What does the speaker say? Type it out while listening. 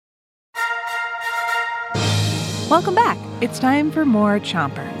Welcome back. It's time for more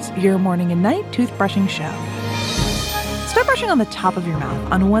Chompers, your morning and night toothbrushing show. Start brushing on the top of your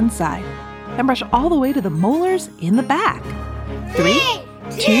mouth on one side and brush all the way to the molars in the back. 3,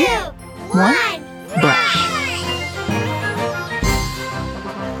 2, 1, brush.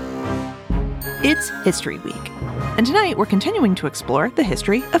 It's History Week, and tonight we're continuing to explore the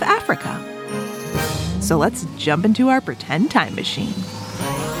history of Africa. So let's jump into our pretend time machine.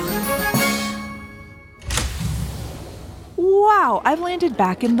 Wow, I've landed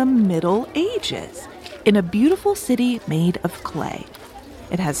back in the Middle Ages, in a beautiful city made of clay.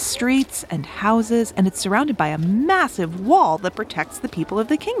 It has streets and houses, and it's surrounded by a massive wall that protects the people of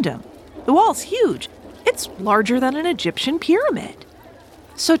the kingdom. The wall's huge. It's larger than an Egyptian pyramid.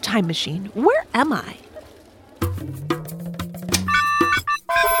 So, time machine, where am I?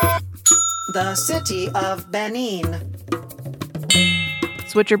 The city of Benin.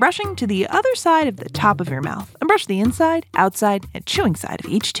 Switch your brushing to the other side of the top of your mouth and brush the inside, outside, and chewing side of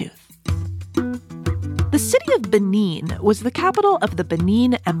each tooth. The city of Benin was the capital of the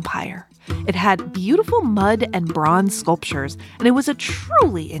Benin Empire. It had beautiful mud and bronze sculptures, and it was a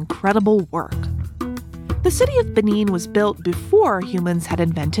truly incredible work. The city of Benin was built before humans had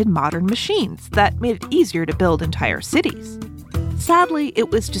invented modern machines that made it easier to build entire cities. Sadly, it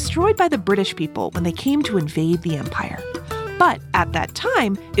was destroyed by the British people when they came to invade the empire. But at that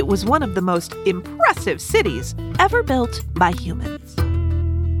time, it was one of the most impressive cities ever built by humans.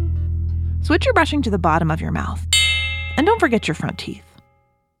 Switch your brushing to the bottom of your mouth. And don't forget your front teeth.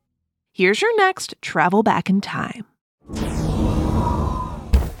 Here's your next travel back in time.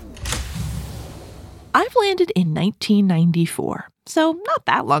 I've landed in 1994, so not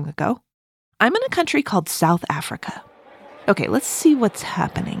that long ago. I'm in a country called South Africa. Okay, let's see what's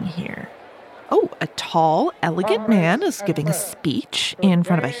happening here. Oh, a tall, elegant man is giving a speech in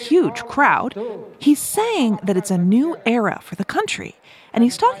front of a huge crowd. He's saying that it's a new era for the country, and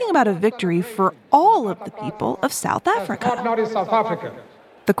he's talking about a victory for all of the people of South Africa.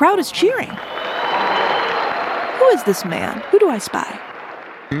 The crowd is cheering. Who is this man? Who do I spy?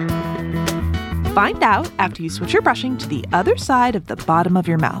 Find out after you switch your brushing to the other side of the bottom of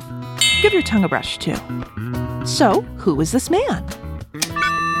your mouth. Give your tongue a brush, too. So, who is this man?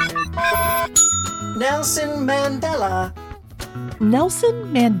 Nelson Mandela.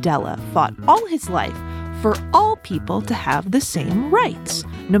 Nelson Mandela fought all his life for all people to have the same rights,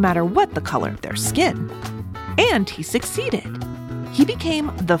 no matter what the color of their skin. And he succeeded. He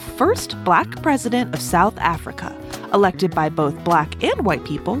became the first Black president of South Africa, elected by both Black and white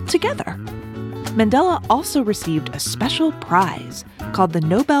people together. Mandela also received a special prize called the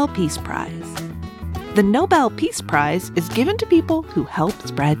Nobel Peace Prize. The Nobel Peace Prize is given to people who help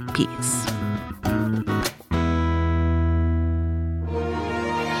spread peace.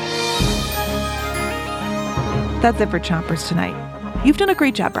 That's it for Chompers tonight. You've done a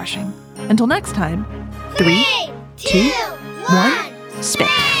great job brushing. Until next time, 3, 2, 1, spit.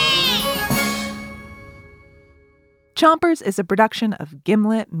 Chompers is a production of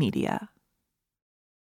Gimlet Media.